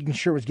and making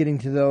sure it was getting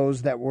to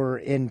those that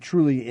were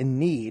truly in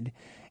need,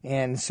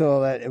 and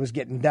so that it was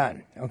getting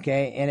done,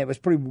 okay? And it was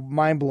pretty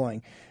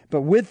mind-blowing.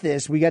 But with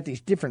this, we got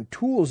these different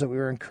tools that we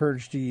were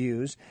encouraged to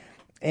use,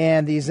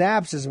 and these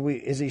apps,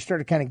 as you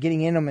started kind of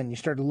getting in them and you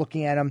started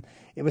looking at them,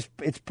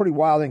 it's pretty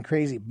wild and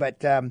crazy.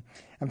 But I'm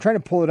trying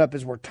to pull it up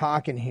as we're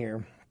talking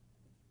here.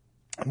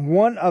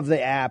 One of the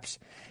apps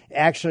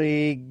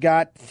actually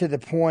got to the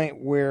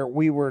point where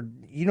we were,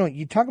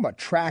 you talk about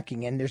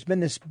tracking, and there's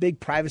been this big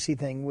privacy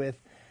thing with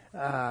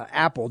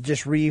Apple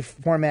just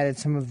reformatted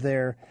some of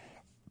their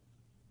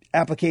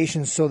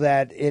applications so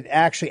that it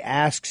actually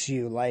asks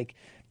you, like,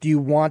 do you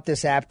want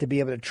this app to be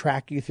able to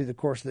track you through the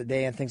course of the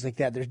day and things like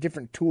that? There's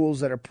different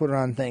tools that are put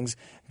on things,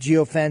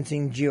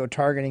 geofencing,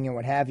 geotargeting, and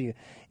what have you.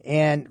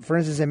 And, for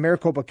instance, in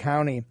Maricopa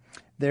County,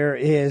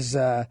 there's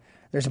a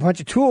bunch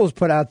of tools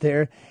put out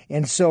there.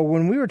 And so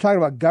when we were talking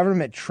about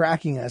government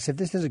tracking us, if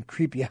this doesn't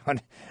creep you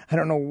out, I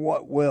don't know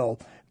what will.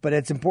 But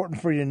it's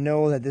important for you to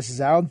know that this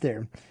is out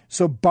there.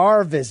 So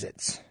bar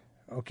visits,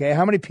 okay?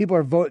 How many people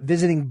are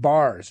visiting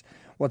bars?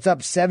 Well, it's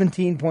up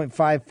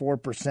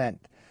 17.54%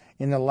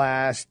 in the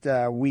last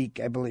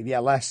week, I believe. Yeah,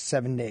 last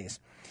 7 days.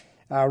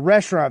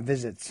 Restaurant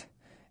visits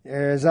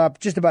is up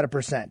just about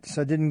 1%,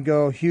 so it didn't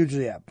go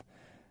hugely up.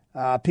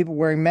 People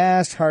wearing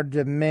masks, hard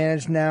to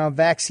manage now.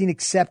 Vaccine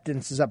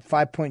acceptance is up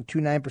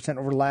 5.29%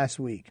 over last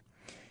week.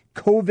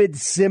 COVID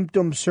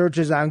symptom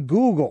searches on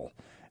Google,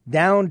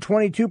 down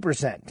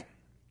 22%.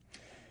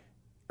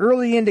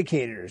 Early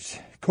indicators,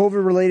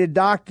 COVID-related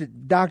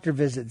doctor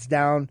visits,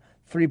 down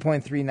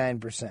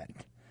 3.39%.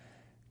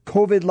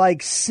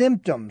 COVID-like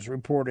symptoms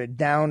reported,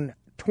 down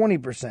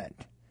 20%.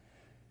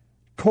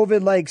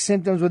 COVID-like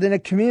symptoms within a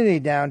community,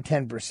 down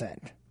 10%.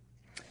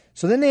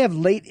 So then they have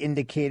late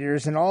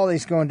indicators and all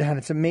these going down.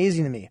 It's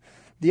amazing to me.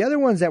 The other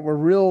ones that were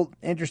real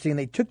interesting,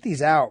 they took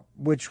these out,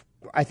 which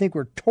I think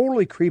were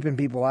totally creeping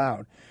people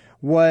out,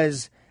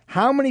 was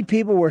how many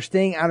people were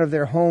staying out of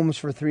their homes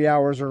for 3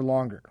 hours or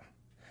longer.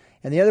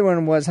 And the other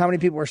one was how many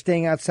people were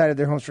staying outside of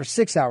their homes for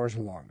 6 hours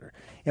or longer.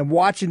 And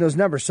watching those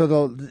numbers.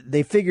 So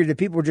they figured that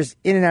people were just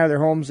in and out of their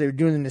homes. They were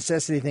doing the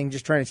necessity thing,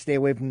 just trying to stay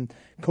away from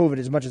COVID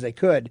as much as they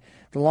could.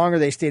 The longer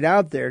they stayed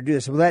out there, do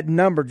this. Well, that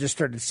number just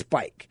started to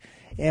spike.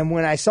 And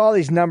when I saw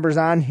these numbers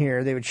on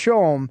here, they would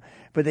show them,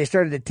 but they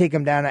started to take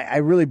them down. I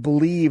really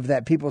believe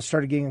that people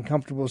started getting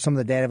uncomfortable with some of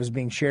the data that was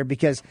being shared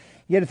because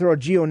you had to throw a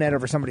GeoNet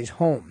over somebody's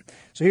home.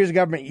 So here's the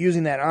government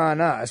using that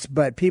on us,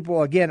 but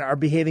people, again, are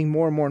behaving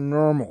more and more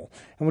normal.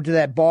 I went to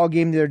that ball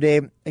game the other day.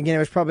 Again, it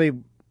was probably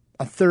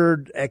a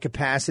third at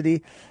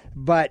capacity,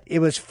 but it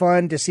was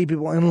fun to see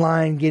people in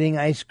line getting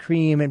ice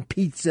cream and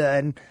pizza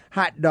and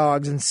hot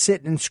dogs and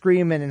sitting and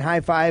screaming and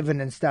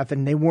high-fiving and stuff,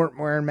 and they weren't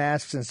wearing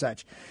masks and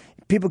such.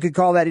 People could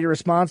call that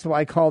irresponsible.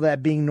 I call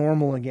that being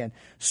normal again.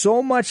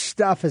 So much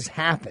stuff has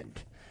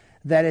happened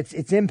that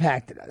it's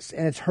impacted us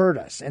and it's hurt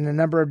us in a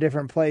number of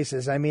different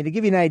places. I mean, to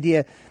give you an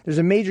idea, there's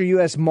a major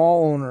U.S.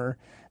 mall owner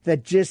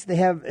that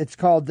it's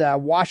called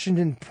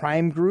Washington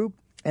Prime Group,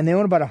 and they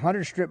own about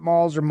 100 strip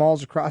malls or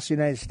malls across the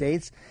United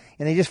States,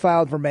 and they just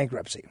filed for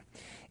bankruptcy.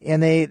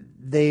 And they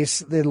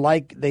said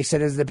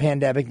it's the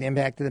pandemic, the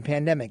impact of the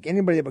pandemic.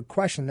 Anybody that would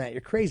question that,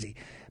 you're crazy,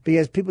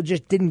 because people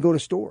just didn't go to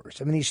stores.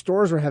 I mean, these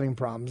stores were having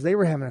problems. They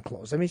were having to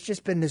close. I mean, it's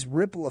just been this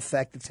ripple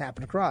effect that's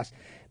happened across.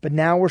 But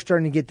now we're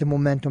starting to get the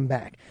momentum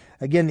back.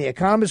 Again, the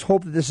economists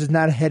hope that this is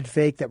not a head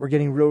fake, that we're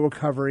getting real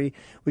recovery.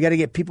 We got to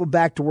get people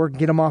back to work and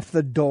get them off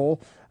the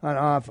dole,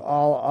 off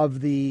all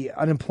of the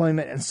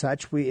unemployment and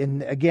such.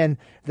 And again,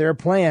 there are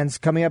plans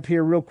coming up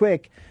here real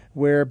quick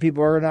where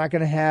people are not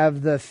going to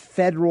have the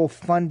federal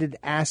funded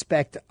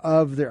aspect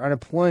of their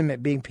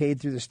unemployment being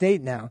paid through the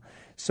state now.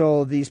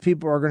 So these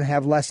people are going to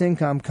have less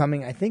income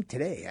coming, I think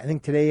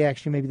today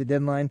actually maybe the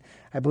deadline.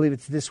 I believe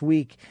it's this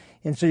week.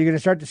 And so you're going to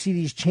start to see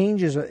these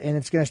changes, and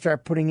it's going to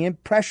start putting in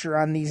pressure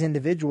on these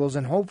individuals,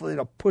 and hopefully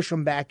it'll push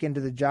them back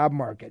into the job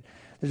market.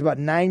 There's about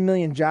 9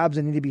 million jobs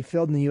that need to be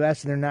filled in the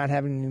U.S., and they're not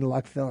having any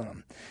luck filling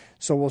them.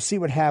 So we'll see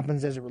what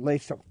happens as it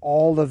relates to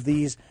all of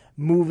these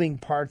moving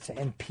parts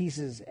and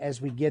pieces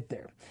as we get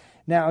there.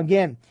 Now,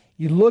 again,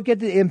 you look at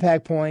the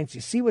impact points,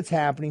 you see what's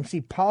happening, you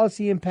see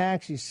policy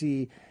impacts, you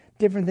see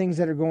different things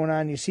that are going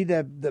on. You see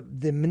the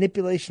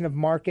manipulation of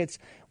markets.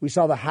 We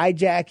saw the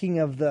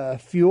hijacking of the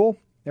fuel.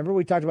 Remember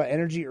we talked about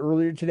energy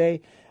earlier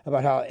today,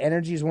 about how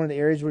energy is one of the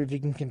areas where if you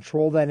can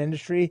control that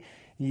industry,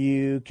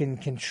 you can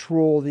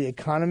control the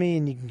economy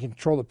and you can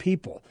control the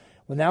people.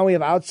 Well, now we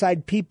have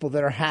outside people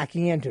that are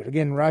hacking into it.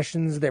 Again,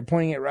 Russians, they're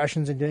pointing at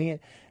Russians and doing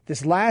it.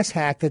 This last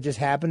hack that just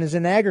happened is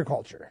in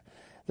agriculture.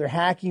 They're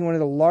hacking one of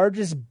the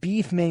largest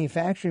beef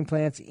manufacturing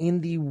plants in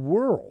the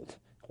world.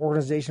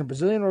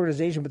 Brazilian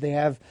organization, but they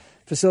have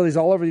facilities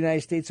all over the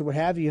United States and what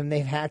have you, and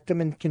they've hacked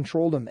them and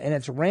controlled them. And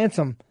it's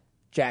ransom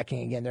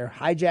jacking again. They're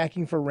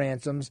hijacking for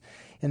ransoms,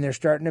 and they're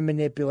starting to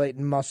manipulate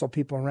and muscle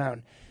people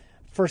around.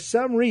 For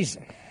some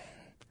reason,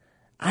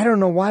 I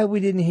don't know why we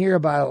didn't hear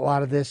about a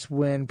lot of this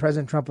when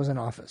President Trump was in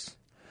office.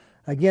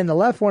 Again, the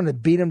left wanted to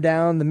beat him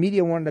down. The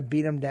media wanted to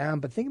beat him down.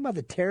 But think about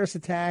the terrorist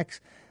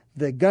attacks,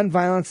 the gun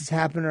violence that's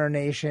happened in our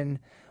nation,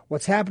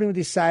 what's happening with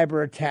these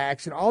cyber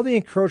attacks, and all the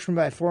encroachment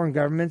by foreign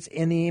governments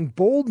and the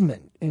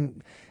emboldenment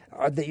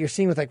that you're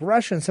seeing with like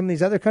Russia and some of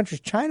these other countries,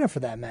 China for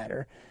that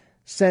matter,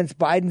 since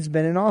Biden's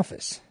been in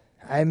office.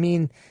 I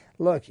mean,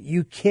 look,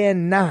 you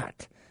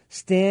cannot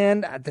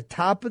stand at the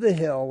top of the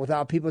hill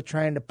without people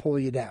trying to pull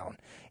you down.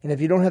 And if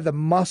you don't have the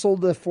muscle,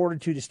 the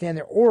fortitude to stand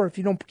there, or if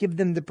you don't give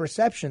them the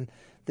perception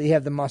that you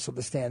have the muscle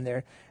to stand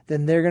there,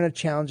 then they're going to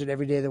challenge it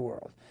every day of the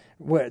world.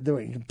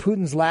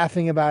 Putin's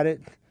laughing about it.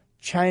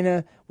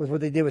 China, with what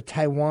they did with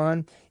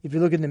Taiwan. If you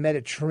look in the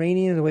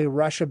Mediterranean, the way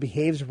Russia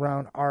behaves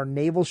around our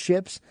naval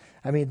ships,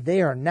 I mean,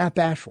 they are not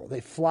bashful.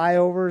 They fly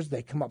overs,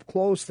 they come up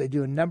close, they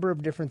do a number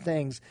of different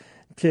things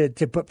to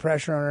put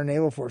pressure on our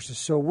naval forces.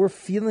 So we're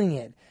feeling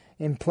it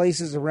in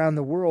places around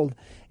the world,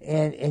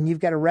 and you've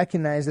got to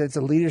recognize that it's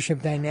a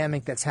leadership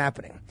dynamic that's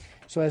happening.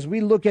 So as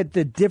we look at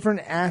the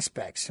different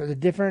aspects or the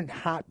different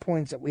hot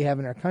points that we have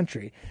in our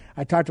country,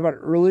 I talked about it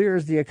earlier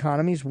as the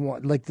economies,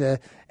 like the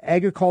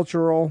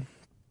agricultural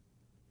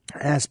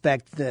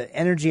aspect, the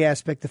energy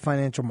aspect, the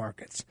financial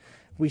markets.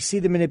 We see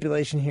the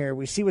manipulation here.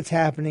 We see what's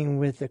happening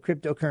with the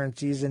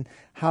cryptocurrencies and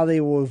how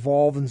they will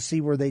evolve and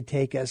see where they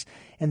take us.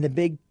 And the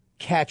big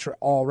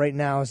catch-all right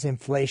now is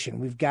inflation.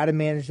 We've got to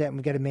manage that, and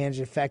we've got to manage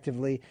it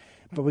effectively.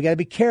 But we got to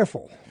be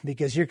careful,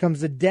 because here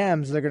comes the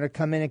Dems. They're going to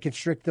come in and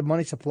constrict the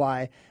money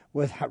supply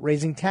with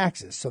raising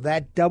taxes. So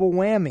that double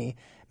whammy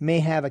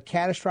may have a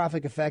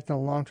catastrophic effect on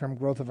the long-term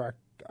growth of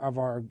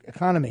our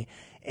economy.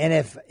 And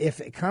if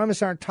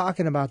economists aren't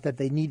talking about that,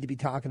 they need to be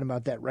talking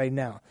about that right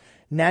now.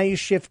 Now you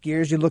shift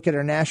gears, you look at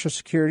our national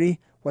security,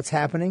 what's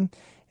happening,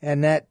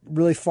 and that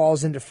really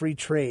falls into free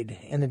trade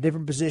and the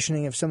different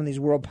positioning of some of these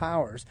world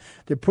powers.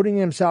 They're putting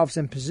themselves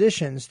in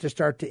positions to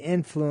start to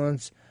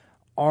influence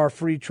our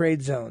free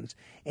trade zones.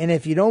 And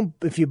if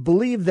you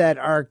believe that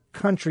our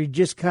country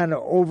just kind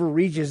of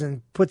overreaches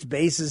and puts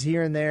bases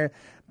here and there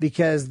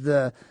because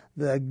the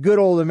good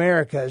old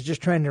America is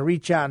just trying to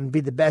reach out and be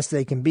the best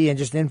they can be and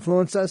just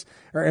influence us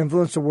or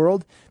influence the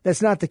world,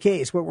 that's not the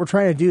case. What we're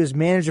trying to do is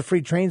manage the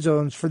free trade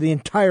zones for the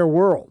entire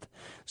world.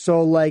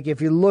 So like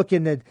if you look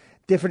into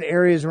different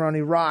areas around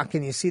Iraq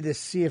and you see the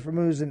Sea of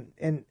Hormuz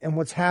and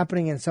what's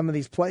happening in some of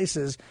these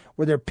places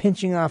where they're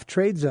pinching off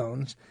trade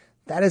zones,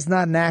 that is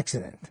not an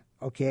accident.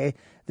 Okay,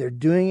 they're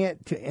doing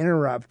it to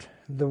interrupt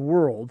the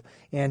world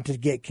and to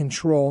get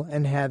control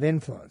and have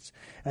influence.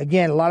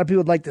 Again, a lot of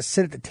people would like to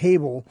sit at the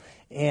table,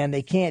 and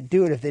they can't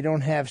do it if they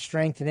don't have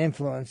strength and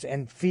influence,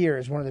 and fear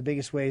is one of the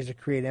biggest ways to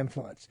create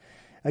influence.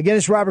 Again,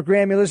 it's Robert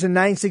Graham. You're listening to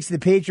 960 The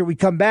Patriot. We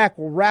come back,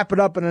 we'll wrap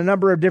it up in a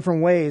number of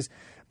different ways.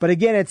 But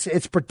again,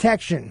 it's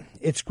protection,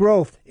 it's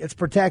growth, it's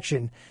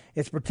protection.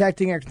 It's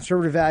protecting our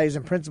conservative values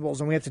and principles,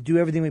 and we have to do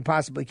everything we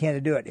possibly can to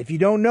do it. If you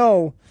don't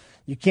know,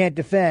 you can't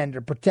defend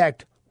or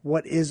protect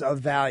what is of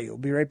value. We'll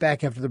be right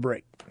back after the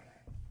break.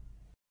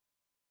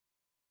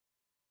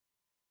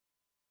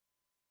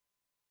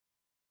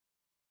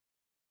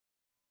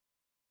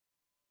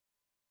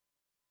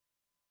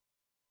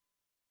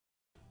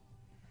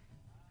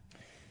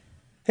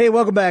 Hey,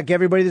 welcome back,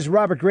 everybody. This is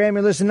Robert Graham.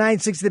 You're listening to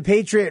 960 The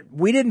Patriot.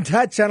 We didn't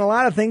touch on a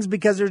lot of things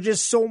because there's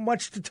just so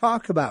much to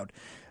talk about.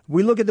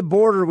 We look at the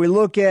border. We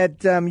look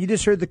at, you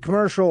just heard the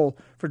commercial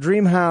for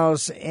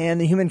Dreamhouse and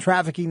the human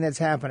trafficking that's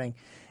happening.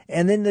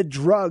 And then the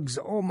drugs.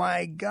 Oh,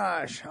 my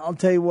gosh. I'll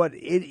tell you what,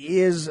 it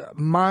is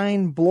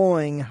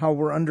mind-blowing how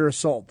we're under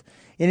assault.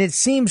 And it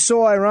seems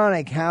so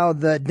ironic how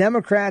the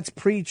Democrats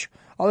preach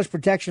all this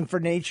protection for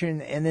nature,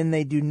 and then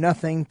they do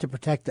nothing to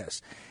protect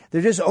us.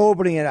 They're just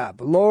opening it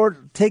up.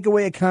 Lord, take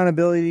away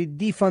accountability,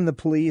 defund the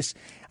police.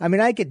 I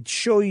mean, I could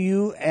show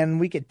you and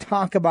we could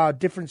talk about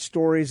different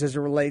stories as it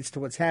relates to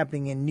what's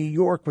happening in New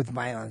York with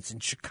violence, in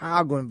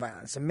Chicago with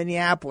violence, in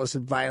Minneapolis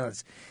with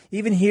violence,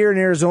 even here in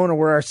Arizona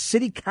where our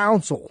city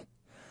council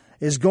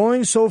is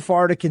going so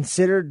far to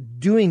consider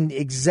doing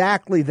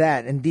exactly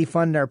that and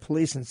defund our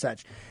police and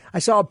such. I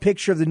saw a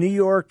picture of the New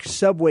York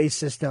subway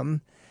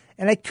system,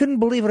 and I couldn't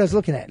believe what I was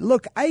looking at.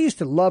 Look, I used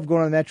to love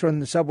going on the metro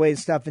and the subway and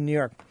stuff in New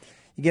York.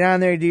 You get on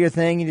there, you do your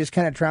thing, you just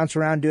kind of trounce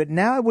around, do it.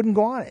 Now I wouldn't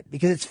go on it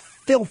because it's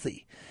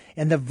filthy.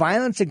 And the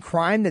violence and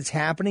crime that's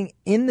happening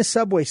in the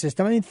subway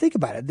system, I mean, think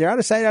about it. They're out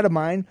of sight, out of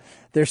mind.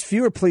 There's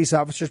fewer police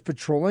officers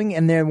patrolling,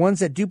 and the ones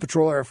that do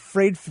patrol are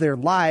afraid for their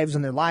lives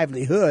and their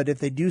livelihood if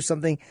they do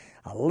something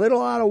a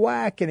little out of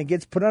whack and it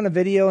gets put on a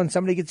video and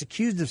somebody gets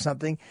accused of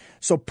something.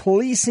 So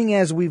policing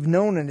as we've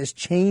known it is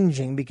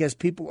changing because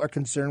people are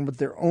concerned with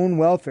their own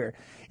welfare.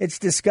 It's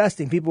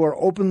disgusting. People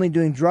are openly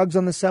doing drugs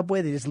on the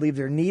subway. They just leave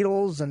their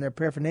needles and their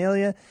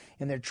paraphernalia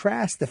and their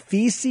trash, the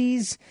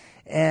feces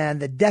and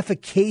the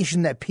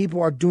defecation that people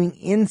are doing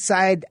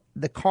inside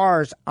the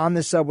cars on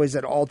the subways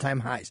at all-time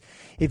highs.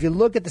 If you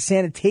look at the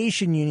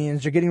sanitation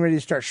unions, they're getting ready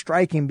to start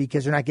striking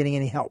because they're not getting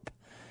any help.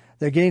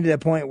 They're getting to the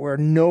point where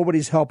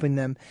nobody's helping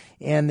them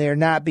and they're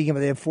not being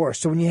able to enforce.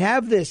 So when you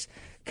have this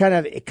kind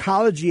of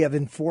ecology of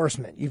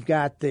enforcement, you've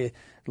got the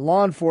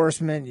law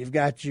enforcement, you've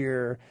got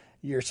your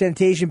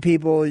sanitation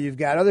people, you've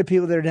got other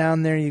people that are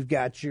down there, you've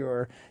got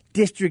your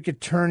district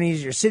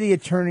attorneys, your city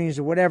attorneys,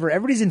 or whatever.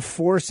 Everybody's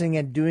enforcing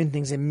and doing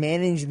things and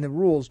managing the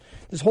rules.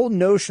 This whole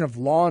notion of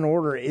law and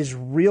order is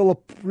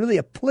really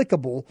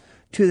applicable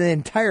to the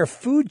entire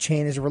food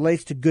chain as it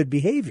relates to good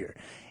behavior.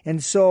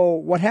 And so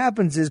what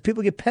happens is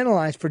people get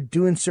penalized for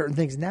doing certain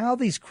things. Now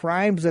these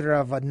crimes that are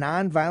of a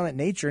nonviolent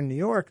nature in New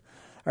York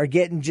are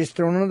getting just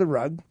thrown under the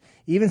rug.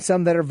 Even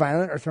some that are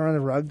violent are thrown on the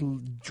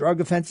rug.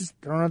 Drug offenses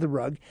thrown on the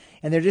rug.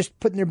 And they're just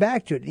putting their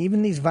back to it.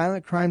 Even these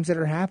violent crimes that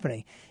are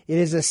happening. It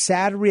is a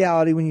sad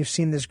reality when you've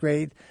seen this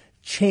great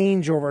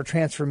change over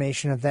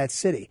transformation of that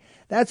city.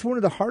 That's one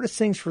of the hardest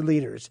things for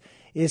leaders,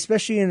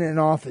 especially in an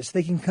office.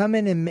 They can come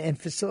in and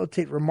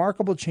facilitate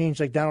remarkable change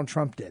like Donald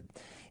Trump did.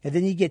 And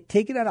then you get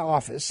taken out of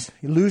office,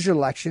 you lose your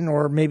election,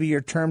 or maybe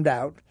you're termed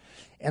out,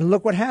 and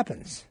look what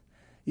happens.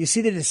 You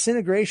see the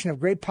disintegration of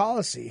great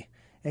policy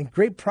and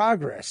great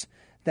progress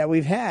that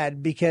we've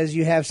had because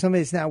you have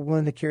somebody that's not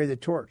willing to carry the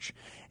torch.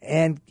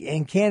 And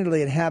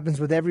candidly, it happens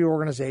with every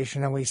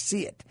organization, and we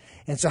see it.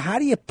 And so how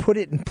do you put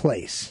it in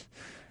place?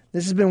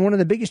 This has been one of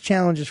the biggest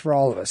challenges for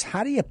all of us.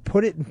 How do you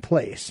put it in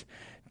place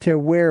to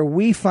where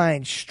we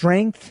find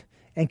strength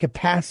and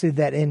capacity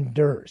that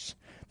endures?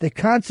 The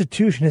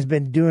Constitution has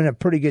been doing a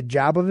pretty good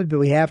job of it, but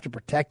we have to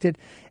protect it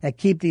and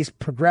keep these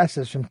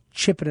progressives from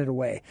chipping it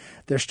away.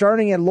 They're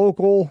starting at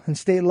local and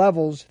state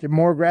levels. They're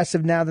more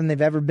aggressive now than they've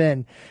ever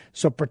been.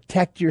 So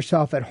protect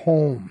yourself at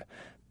home.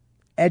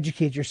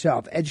 Educate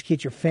yourself.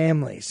 Educate your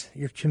families,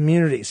 your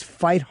communities.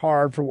 Fight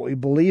hard for what we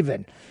believe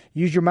in.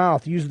 Use your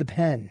mouth. Use the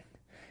pen.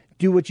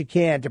 Do what you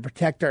can to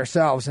protect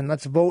ourselves. And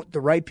let's vote the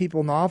right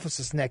people in the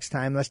offices next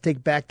time. Let's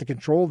take back the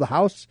control of the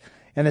House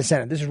and the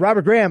Senate. This is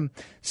Robert Graham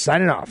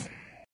signing off.